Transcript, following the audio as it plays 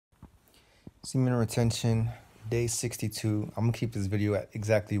Semen retention, day 62. I'm gonna keep this video at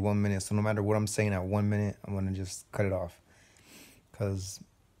exactly 1 minute. So no matter what I'm saying at 1 minute, I'm gonna just cut it off because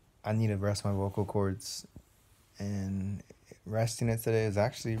I need to rest my vocal cords. And resting it today is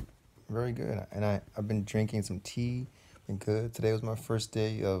actually very good. And I've been drinking some tea. Been good. Today was my first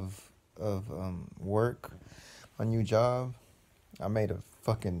day of work, my new job. I made a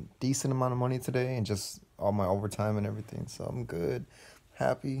fucking decent amount of money today and just all my overtime and everything. So I'm good,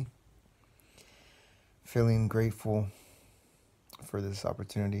 happy, feeling grateful for this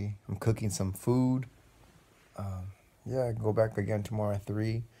opportunity. I'm cooking some food. Yeah, I can go back again tomorrow at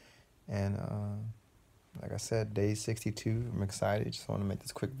 3. And like I said, day 62. I'm excited. Just want to make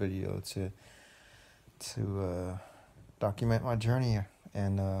this quick video to document my journey.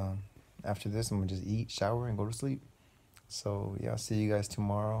 And after this, I'm going to just eat, shower, and go to sleep. So yeah, I'll see you guys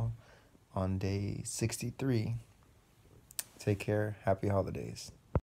tomorrow on day 63. Take care. Happy holidays.